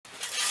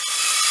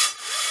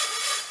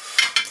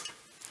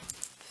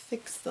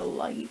fix the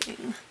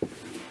lighting.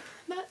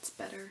 That's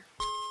better.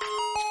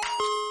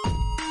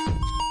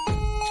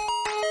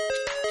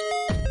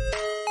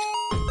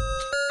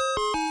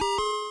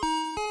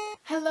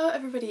 Hello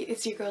everybody,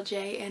 it's your girl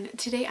Jay, and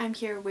today I'm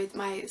here with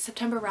my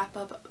September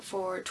wrap-up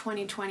for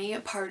 2020,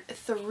 part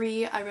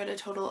 3. I read a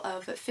total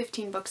of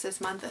 15 books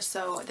this month,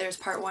 so there's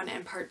part 1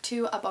 and part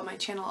 2 up on my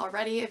channel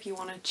already if you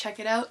want to check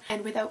it out.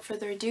 And without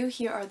further ado,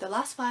 here are the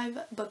last 5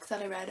 books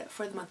that I read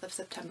for the month of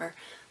September.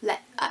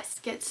 Let us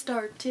get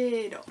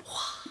started!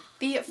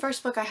 The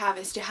first book I have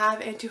is To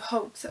Have and to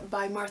Hoax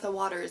by Martha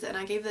Waters, and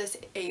I gave this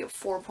a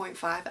 4.5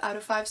 out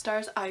of 5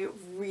 stars. I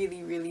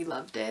really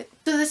loved it.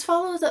 So this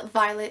follows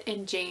Violet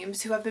and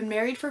James, who have been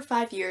married for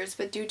 5 years,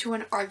 but due to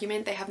an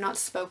argument they have not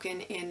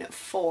spoken in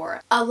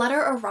 4. A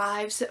letter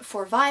arrives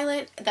for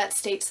Violet that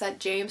states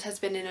that James has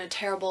been in a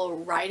terrible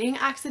riding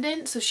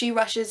accident, so she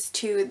rushes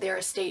to their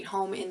estate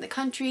home in the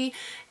country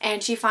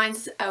and she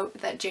finds out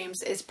that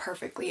James is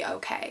perfectly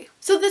okay.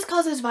 So this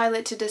causes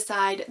Violet to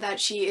decide that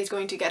she is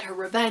going to get her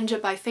revenge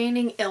by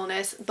feigning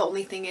illness. The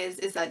only thing is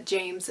that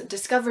James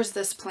discovers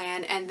this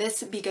plan, and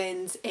this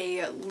begins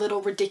a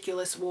little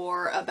ridiculous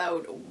war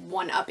about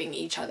one-upping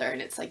each other,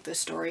 and it's like the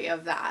story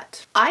of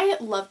that. I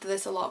loved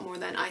this a lot more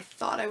than I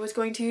thought I was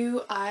going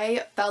to.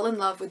 I fell in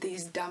love with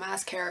these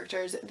dumbass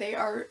characters. They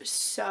are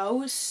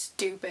so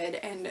stupid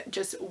and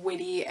just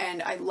witty,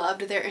 and I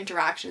loved their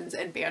interactions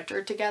and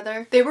banter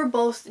together. They were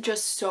both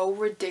just so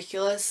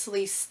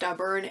ridiculously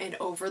stubborn and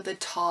over the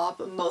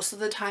top. Most of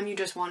the time you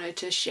just wanted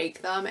to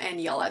shake them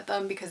and yell at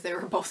them because they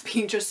were both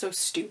being just so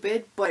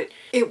stupid, but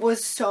it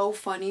was so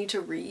funny to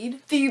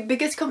read. The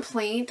biggest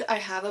complaint I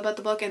have about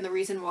the book, and the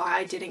reason why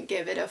I didn't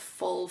give it a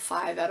full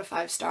 5 out of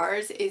 5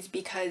 stars, is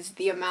because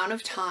the amount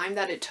of time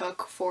that it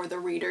took for the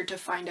reader to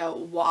find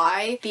out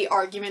why the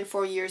argument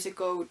 4 years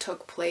ago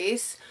took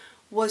place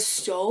was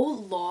so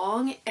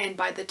long, and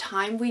by the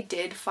time we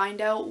did find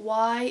out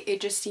why,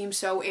 it just seemed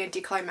so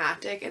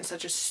anticlimactic and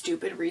such a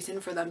stupid reason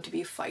for them to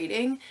be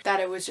fighting that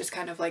it was just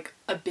kind of like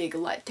a big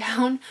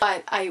letdown.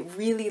 But I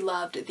really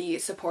loved the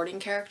supporting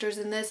characters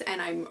in this,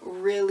 and I'm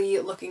really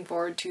looking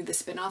forward to the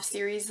spin-off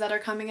series that are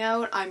coming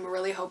out. I'm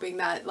really hoping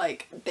that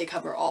like they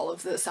cover all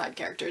of the side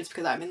characters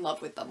because I'm in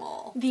love with them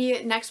all.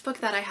 The next book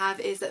that I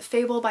have is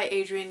Fable by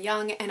Adrienne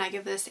Young, and I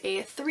give this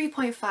a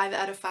 3.5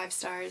 out of 5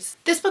 stars.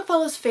 This book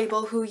follows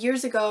Fable, who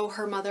years ago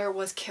her mother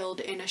was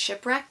killed in a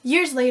shipwreck.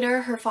 Years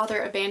later, her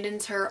father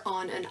abandons her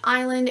on an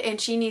island,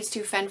 and she needs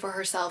to fend for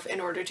herself in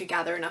order to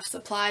gather enough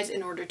supplies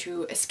in order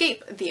to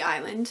escape the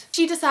island.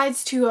 She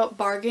decides to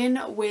bargain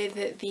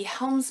with the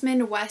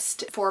helmsman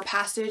West for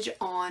passage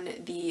on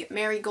the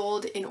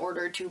Marigold in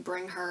order to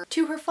bring her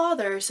to her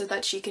father so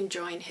that she can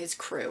join his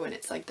crew, and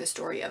it's like the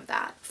story of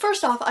that.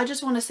 First off, I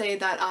just want to say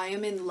that I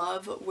am in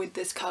love with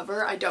this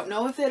cover. I don't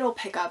know if it'll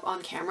pick up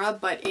on camera,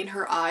 but in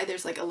her eye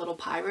there's like a little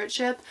pirate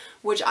ship,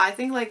 which I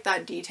think like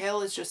that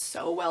detail is just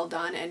so well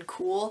done and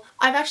cool.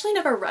 I've actually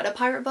never read a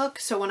pirate book,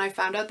 so when I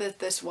found out that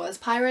this was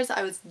pirates,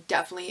 I was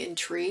definitely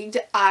intrigued.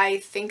 I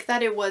think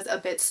that it was a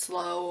bit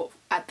slow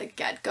at the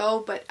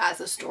get-go, but as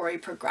the story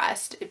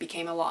progressed, it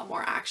became a lot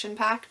more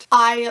action-packed.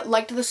 I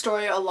liked the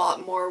story a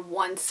lot more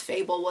once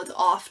Fable was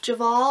off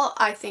Javal.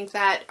 I think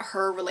that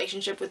her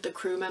relationship with the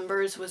crew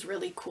members was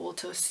really cool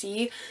to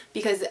see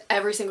because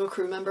every single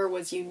crew member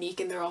was unique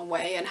in their own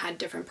way and had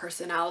different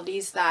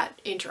personalities that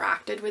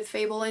interacted with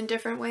Fable in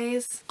different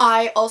ways.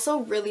 I also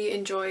really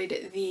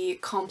enjoyed the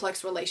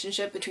complex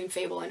relationship between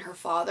Fable and her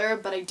father,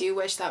 but I do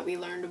wish that we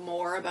learned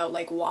more about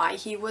like why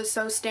he was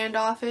so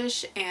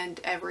standoffish and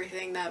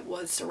everything that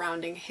was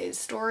surrounding his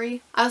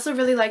story. I also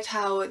really liked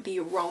how the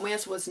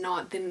romance was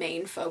not the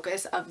main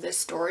focus of this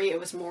story. It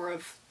was more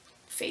of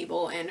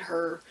Fable and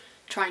her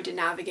trying to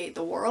navigate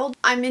the world.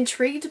 I'm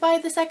intrigued by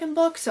the second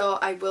book, so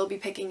I will be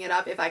picking it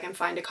up if I can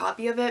find a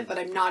copy of it, but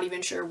I'm not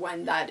even sure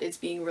when that is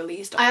being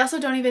released. I also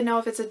don't even know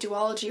if it's a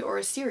duology or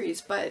a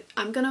series, but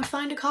I'm gonna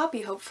find a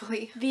copy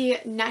hopefully. The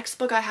next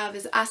book I have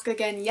is Ask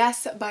Again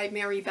Yes by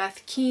Mary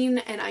Beth Keane,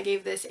 and I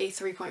gave this a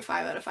 3.5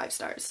 out of 5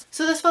 stars.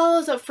 So this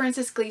follows up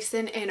Frances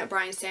Gleason and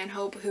Brian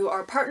Stanhope, who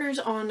are partners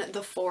on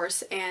the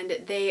force, and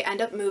they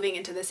end up moving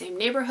into the same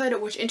neighborhood,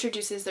 which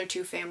introduces their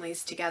two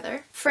families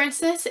together.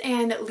 Frances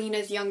and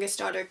Lena's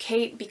youngest daughter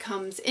Kate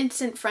becomes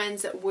instant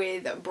friends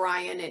with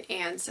Brian and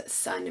Anne's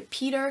son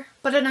Peter,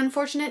 but an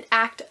unfortunate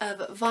act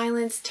of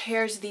violence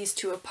tears these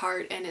two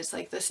apart, and it's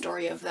like the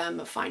story of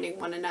them finding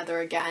one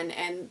another again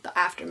and the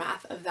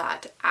aftermath of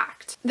that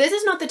act. This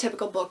is not the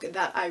typical book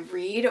that I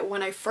read.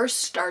 When I first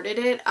started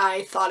it,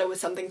 I thought it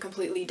was something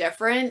completely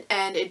different,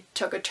 and it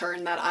took a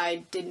turn that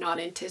I did not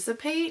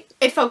anticipate.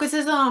 It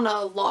focuses on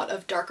a lot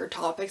of darker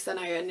topics than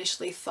I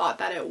initially thought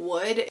that it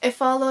would. It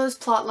follows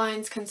plot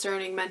lines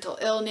concerning mental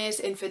illness,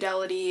 infidelity,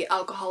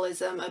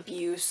 alcoholism,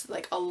 abuse,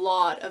 like a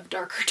lot of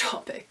darker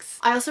topics.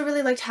 I also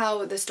really liked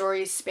how the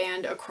stories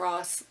spanned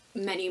across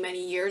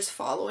many years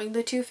following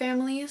the two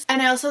families.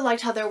 And I also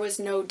liked how there was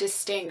no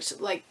distinct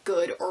like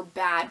good or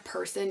bad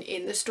person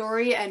in the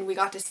story, and we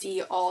got to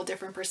see all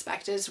different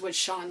perspectives which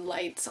shone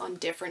lights on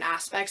different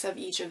aspects of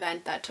each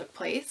event that took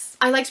place.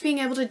 I liked being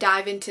able to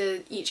dive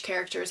into each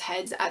character's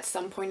heads at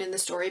some point in the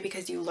story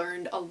because you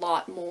learned a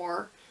lot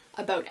more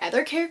about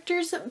other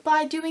characters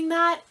by doing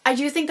that. I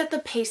do think that the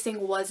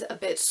pacing was a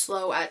bit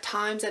slow at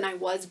times and I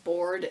was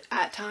bored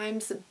at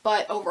times,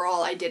 but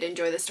overall I did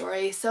enjoy the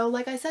story. So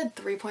like I said,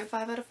 3.5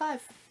 out of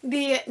 5.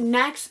 The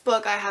next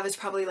book I have is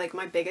probably like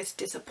my biggest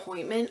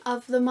disappointment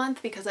of the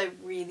month because I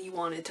really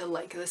wanted to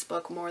like this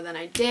book more than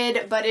I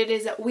did, but it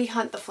is We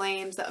Hunt the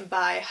Flames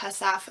by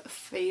Asaf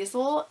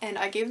Faisal, and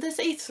I gave this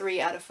a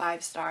 3 out of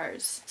 5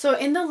 stars. So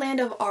in the land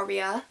of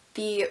Arya,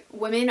 the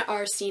women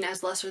are seen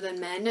as lesser than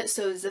men,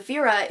 so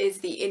Zafira is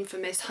the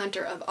infamous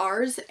hunter of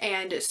Ars,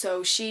 and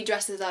so she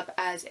dresses up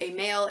as a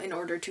male in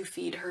order to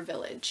feed her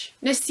village.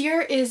 Nasir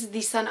is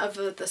the son of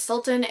the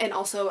Sultan and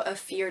also a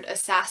feared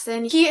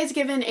assassin. He is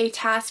given a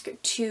task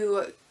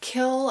to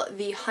kill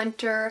the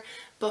hunter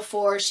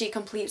before she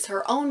completes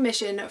her own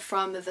mission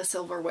from the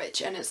Silver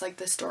Witch, and it's like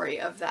the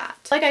story of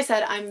that. Like I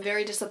said, I'm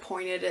very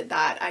disappointed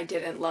that I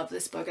didn't love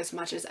this book as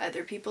much as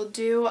other people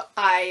do.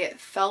 I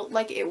felt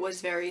like it was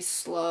very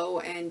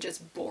slow and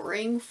just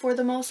boring for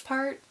the most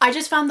part. I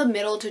just found the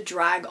middle to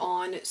drag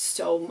on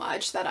so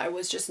much that I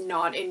was just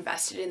not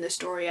invested in the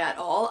story at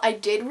all. I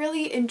did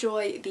really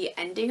enjoy the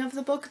ending of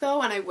the book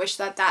though, and I wish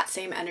that that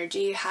same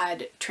energy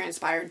had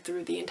transpired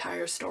through the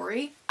entire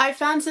story. I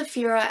found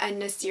Zafira and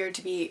Nasir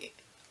to be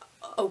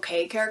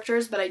okay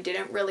characters, but I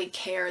didn't really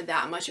care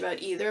that much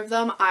about either of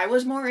them. I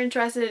was more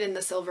interested in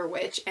the Silver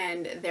Witch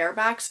and their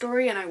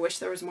backstory, and I wish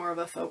there was more of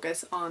a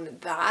focus on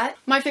that.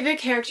 My favorite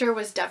character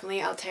was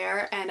definitely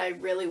Altair, and I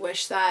really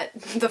wish that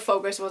the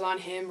focus was on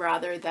him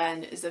rather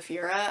than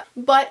Zafira.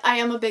 But I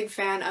am a big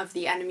fan of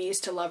the enemies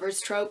to lovers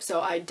trope,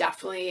 so I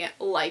definitely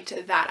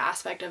liked that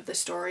aspect of the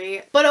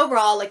story. But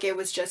overall, like, it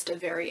was just a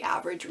very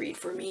average read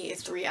for me.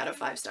 It's 3 out of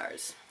 5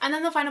 stars. And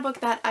then the final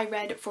book that I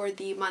read for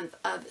the month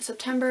of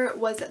September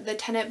was The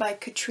Tenant by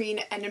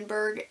Katrine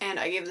Enenberg, and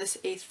I gave this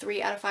a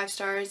 3 out of 5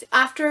 stars.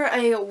 After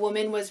a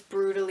woman was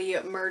brutally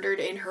murdered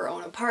in her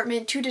own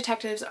apartment, 2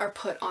 detectives are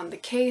put on the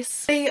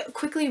case. They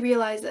quickly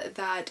realize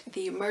that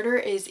the murder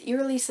is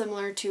eerily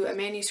similar to a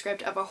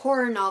manuscript of a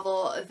horror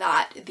novel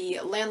that the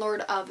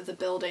landlord of the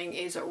building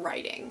is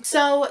writing.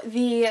 So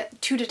the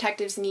 2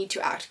 detectives need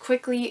to act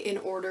quickly in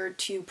order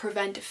to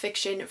prevent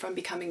fiction from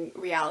becoming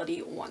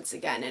reality once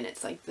again, and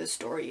it's like the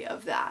story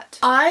of that.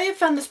 I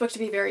found this book to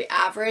be very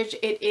average.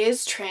 It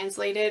is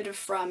translated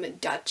from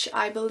Dutch,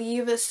 I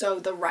believe, so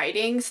the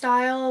writing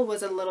style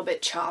was a little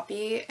bit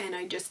choppy and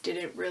I just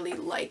didn't really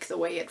like the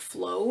way it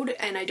flowed,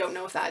 and I don't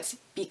know if that's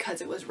because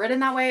it was written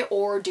that way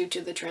or due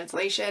to the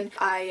translation.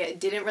 I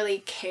didn't really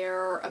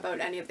care about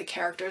any of the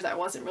characters. I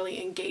wasn't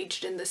really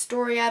engaged in the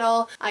story at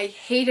all. I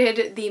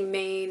hated the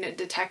main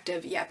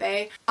detective,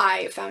 Jeppe.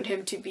 I found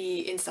him to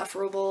be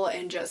insufferable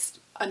and just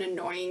an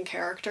annoying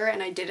character,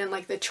 and I didn't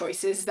like the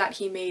choices that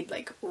he made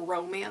like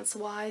romance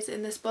wise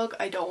in this book.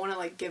 I don't want to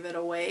like give it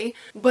away,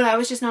 but I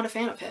was just not a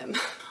fan of him.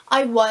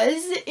 I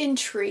was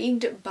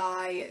intrigued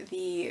by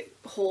the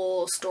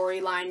whole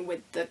storyline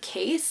with the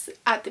case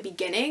at the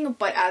beginning,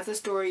 but as the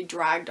story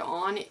dragged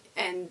on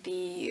and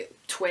the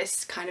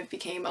twists kind of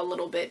became a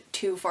little bit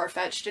too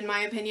far-fetched in my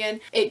opinion,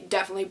 it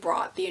definitely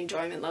brought the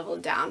enjoyment level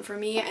down for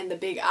me, and the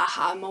big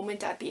aha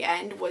moment at the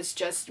end was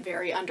just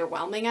very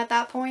underwhelming at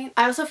that point.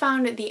 I also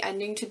found the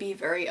ending to be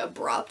very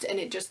abrupt and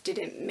it just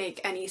didn't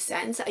make any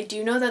sense. I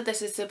do know that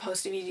this is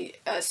supposed to be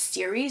a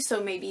series,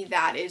 so maybe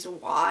that is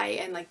why,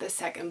 and like the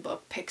second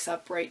book picks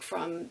up right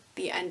from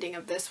the ending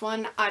of this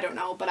one. I don't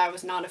know, but I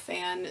was not a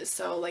fan,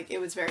 so like it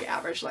was very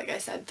average. Like I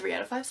said, 3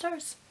 out of 5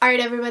 stars. Alright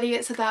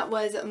everybody, so that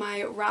was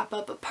my wrap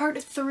up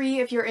part 3.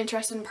 If you're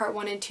interested in part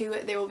 1 and 2,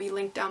 they will be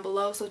linked down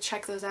below, so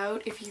check those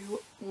out. If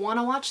you want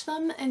to watch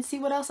them and see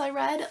what else I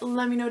read,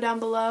 let me know down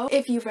below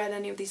if you've read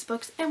any of these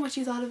books and what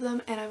you thought of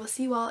them, and I will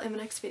see you all in my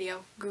next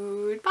video.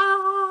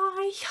 Goodbye!